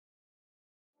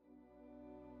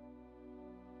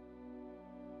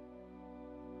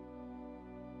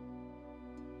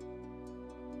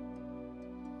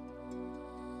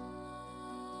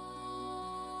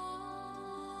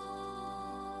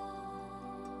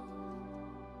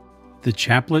The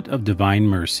Chaplet of Divine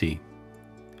Mercy.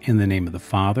 In the name of the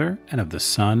Father, and of the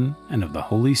Son, and of the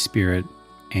Holy Spirit.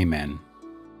 Amen.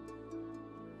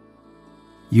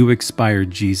 You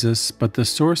expired, Jesus, but the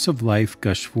source of life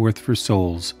gushed forth for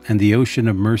souls, and the ocean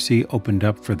of mercy opened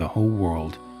up for the whole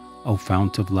world. O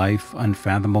fount of life,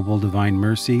 unfathomable divine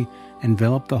mercy,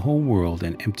 envelop the whole world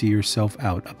and empty yourself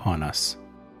out upon us.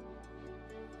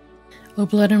 O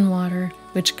blood and water,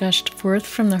 which gushed forth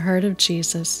from the heart of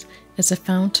Jesus, as a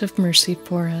fount of mercy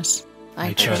for us.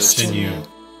 I trust in you.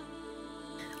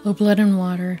 O blood and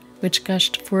water, which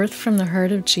gushed forth from the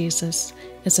heart of Jesus,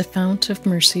 as a fount of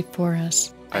mercy for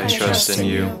us. I trust in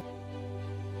you.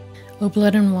 O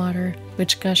blood and water,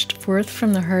 which gushed forth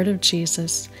from the heart of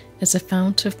Jesus, as a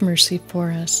fount of mercy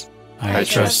for us. I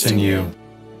trust in you.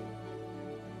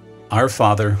 Our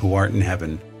Father, who art in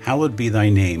heaven, hallowed be thy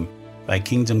name. Thy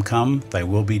kingdom come, thy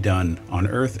will be done, on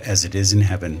earth as it is in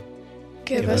heaven.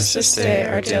 Give us this day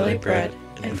our daily bread,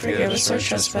 and forgive us our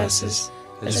trespasses,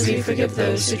 as we forgive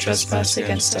those who trespass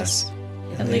against us.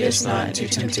 And lead us not into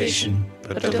temptation,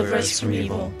 but deliver us from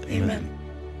evil. Amen.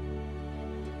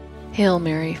 Hail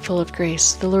Mary, full of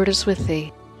grace, the Lord is with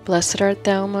thee. Blessed art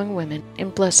thou among women,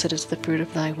 and blessed is the fruit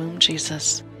of thy womb,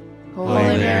 Jesus. Holy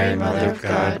Mary, Mother of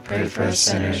God, pray for us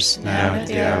sinners, now and at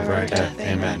the hour of our death.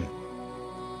 Amen.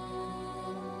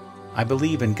 I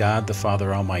believe in God the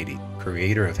Father Almighty,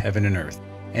 creator of heaven and earth,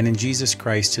 and in Jesus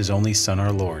Christ, his only Son,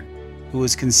 our Lord, who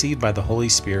was conceived by the Holy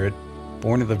Spirit,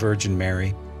 born of the Virgin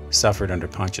Mary, suffered under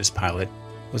Pontius Pilate,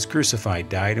 was crucified,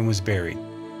 died, and was buried.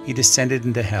 He descended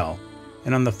into hell,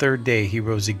 and on the third day he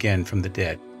rose again from the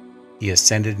dead. He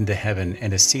ascended into heaven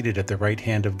and is seated at the right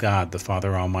hand of God the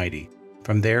Father Almighty.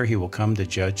 From there he will come to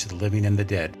judge the living and the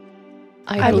dead.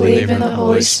 I believe in the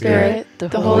Holy Spirit, the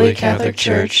Holy Catholic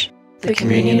Church, the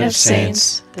communion of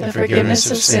saints, the forgiveness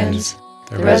of sins,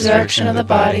 the resurrection of the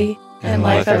body, and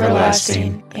life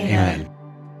everlasting. Amen.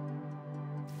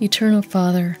 Eternal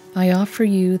Father, I offer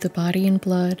you the body and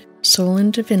blood, soul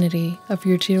and divinity of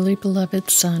your dearly beloved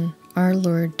Son, our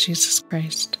Lord Jesus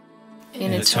Christ,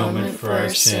 in atonement for our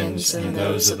sins and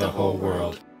those of the whole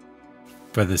world.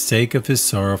 For the sake of his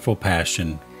sorrowful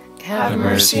passion, have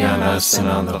mercy on us and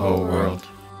on the whole world.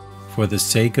 For the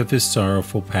sake of his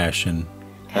sorrowful passion,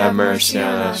 have mercy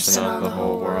on us and on the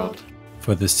whole world.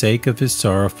 For the sake of his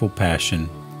sorrowful passion,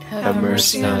 have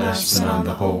mercy on us and on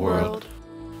the whole world.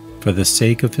 For the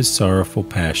sake of his sorrowful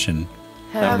passion,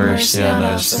 have mercy on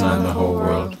us and on the whole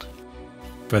world.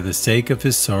 For the sake of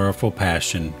his sorrowful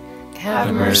passion,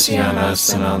 have mercy on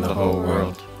us and on the whole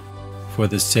world. For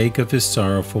the sake of his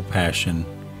sorrowful passion,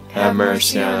 have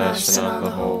mercy on us and on the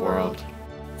whole world.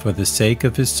 For the sake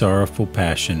of his sorrowful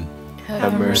passion,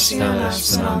 have mercy on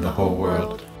us and on the whole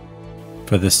world.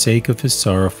 For the sake of his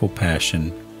sorrowful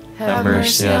passion, have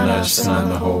mercy on us and on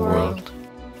the whole world.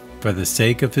 For the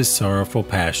sake of his sorrowful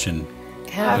passion,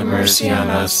 have mercy on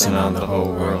us and on the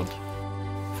whole world.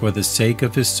 For the sake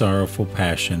of his sorrowful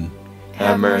passion,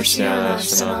 have mercy on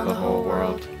us and on the whole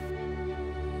world.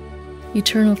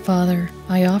 Eternal Father,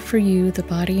 I offer you the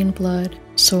body and blood,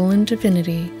 soul and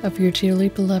divinity of your dearly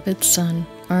beloved Son,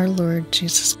 our Lord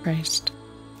Jesus Christ,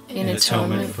 in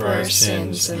atonement for our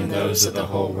sins and those of the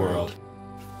whole world.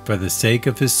 For the sake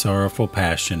of his sorrowful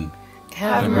passion,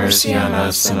 have mercy on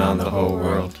us and on the whole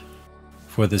world.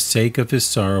 For the sake of his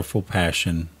sorrowful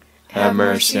passion, have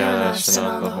mercy on us and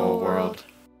on the whole world.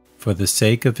 For the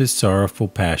sake of his sorrowful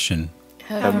passion,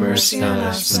 have mercy on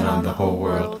us and on the whole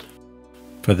world.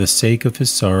 For the sake of his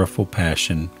sorrowful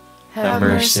passion, have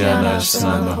mercy on us and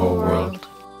on the whole world.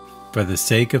 For the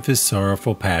sake of his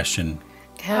sorrowful passion,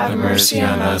 have mercy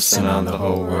on us and on the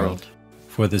whole world.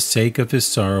 For the sake of his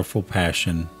sorrowful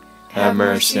passion, have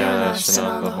mercy on us and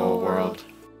on the whole world.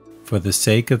 For the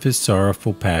sake of his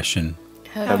sorrowful passion,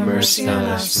 have mercy on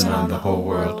us and on the whole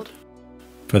world.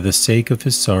 For the sake of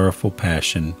his sorrowful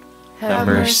passion, have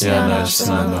mercy on us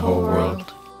and on the whole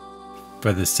world.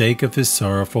 For the sake of his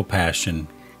sorrowful passion,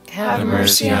 have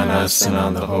mercy on us and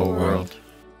on the whole world.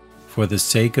 For the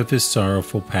sake of his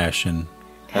sorrowful passion,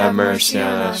 have mercy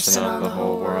on us and on the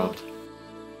whole world.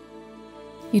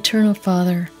 Eternal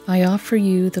Father, I offer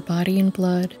you the body and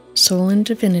blood, soul and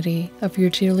divinity of your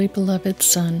dearly beloved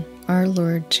Son, our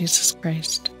Lord Jesus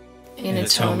Christ, in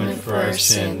atonement for our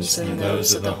sins and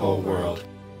those of the whole world.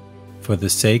 For the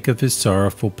sake of his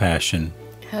sorrowful passion,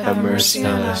 have mercy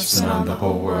on us and on the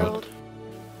whole world.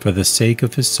 For the sake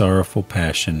of his sorrowful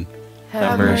passion,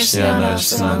 have mercy on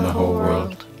us and on the whole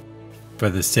world. For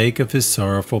the sake of his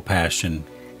sorrowful passion,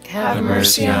 have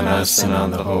mercy on us and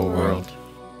on the whole world.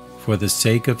 For the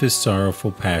sake of his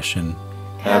sorrowful passion,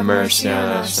 have mercy on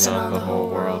us and on the whole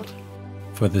world.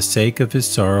 For the sake of his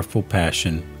sorrowful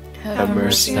passion, have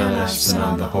mercy on us and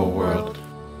on the whole world.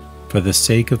 For the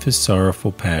sake of his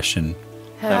sorrowful passion,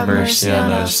 Have mercy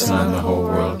on us and on the whole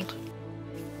world.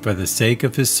 for the sake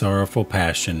of his sorrowful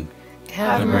passion,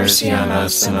 Have mercy on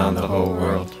us and on the whole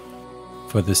world.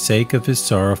 for the sake of his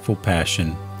sorrowful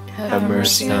passion, Have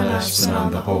mercy on us and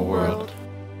on the whole world.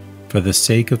 for the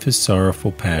sake of his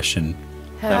sorrowful passion,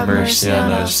 Have mercy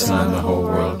on us and on the whole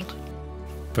world.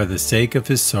 for the sake of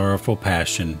his sorrowful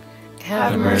passion,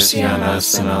 Have mercy on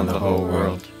us and on the whole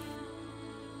world.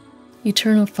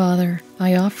 Eternal Father,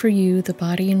 I offer you the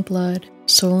body and blood,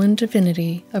 soul and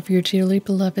divinity of your dearly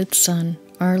beloved Son,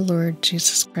 our Lord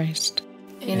Jesus Christ,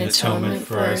 In atonement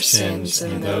for our sins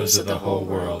and those of the whole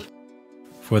world.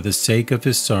 for the sake of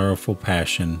his sorrowful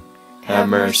passion, Have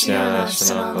mercy on us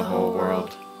and on the whole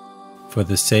world. for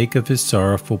the sake of his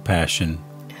sorrowful passion,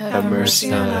 Have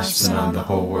mercy on us and on the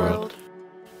whole world.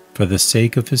 for the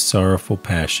sake of his sorrowful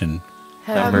passion,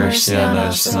 Have mercy on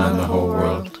us and on the whole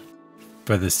world.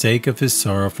 for the sake of his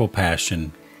sorrowful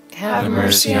passion, Have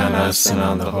mercy on us and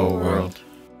on the whole world.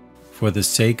 for the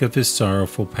sake of his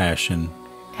sorrowful passion,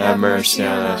 Have mercy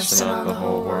on us and on the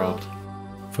whole world.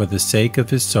 for the sake of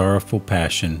his sorrowful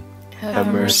passion, Have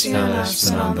mercy on us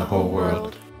and on the whole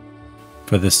world.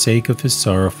 for the sake of his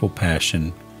sorrowful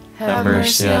passion, Have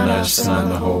mercy on us and on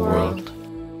the whole world.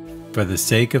 for the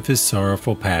sake of his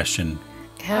sorrowful passion,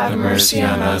 Have mercy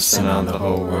on us and on the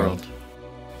whole world.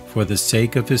 for the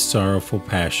sake of his sorrowful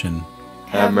passion,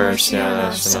 Have mercy on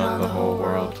us and on the whole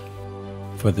world.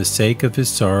 for the sake of his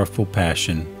sorrowful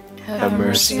passion, Have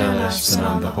mercy on us and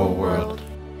on the whole world.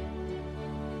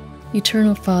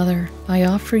 Eternal Father, I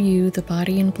offer you the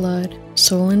body and blood,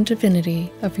 soul and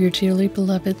divinity of your dearly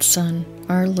beloved Son,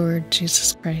 our Lord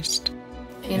Jesus Christ,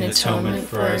 In atonement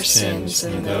for our sins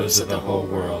and those of the whole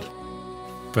world.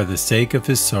 for the sake of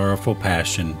his sorrowful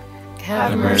passion,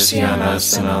 Have mercy on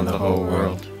us and on the whole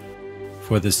world.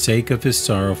 for the sake of his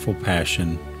sorrowful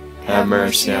passion, Have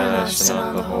mercy on us and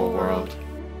on the whole world.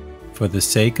 for the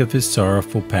sake of his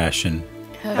sorrowful passion,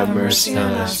 Have mercy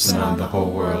on us and on the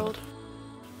whole world.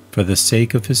 for the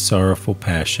sake of his sorrowful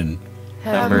passion,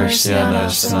 Have mercy on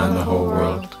us and on the whole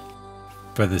world.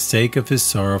 for the sake of his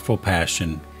sorrowful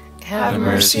passion, Have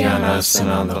mercy on us and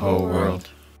on the whole world.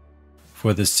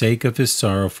 for the sake of his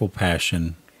sorrowful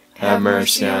passion, Have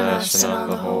mercy on us and on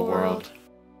the whole world.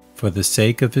 for the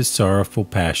sake of his sorrowful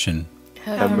passion,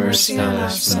 Have mercy on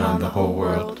us and on the whole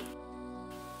world.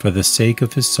 for the sake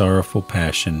of his sorrowful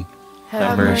passion,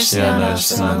 Have mercy on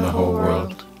us and on the whole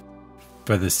world.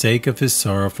 for the sake of his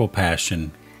sorrowful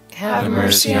passion, Have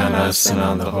mercy on us and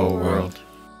on the whole world.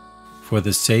 for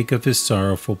the sake of his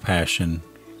sorrowful passion,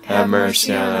 Have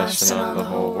mercy on us and on the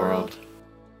whole world.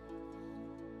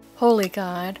 Holy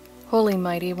God, Holy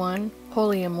Mighty One,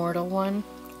 Holy Immortal One,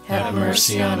 Have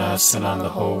mercy on us and on the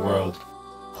whole world.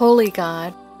 Holy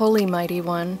God, Holy Mighty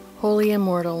One, Holy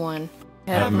Immortal One,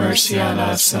 Have mercy on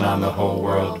us and on the whole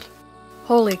world.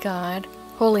 Holy God,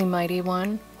 Holy Mighty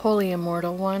One, Holy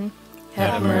Immortal One,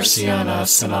 Have mercy on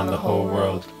us and on the whole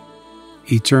world.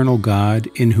 Eternal God,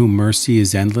 in whom mercy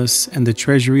is endless and the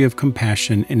treasury of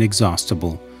compassion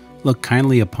inexhaustible, look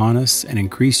kindly upon us and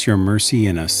increase your mercy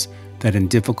in us, that in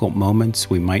difficult moments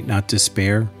we might not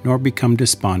despair nor become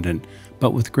despondent,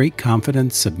 but with great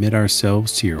confidence submit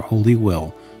ourselves to your holy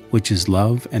will, which is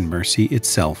love and mercy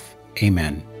itself.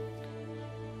 Amen.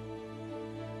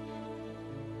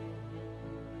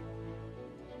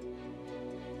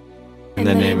 In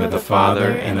the name of the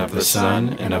Father, and of the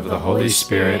Son, and of the Holy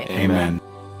Spirit. Amen.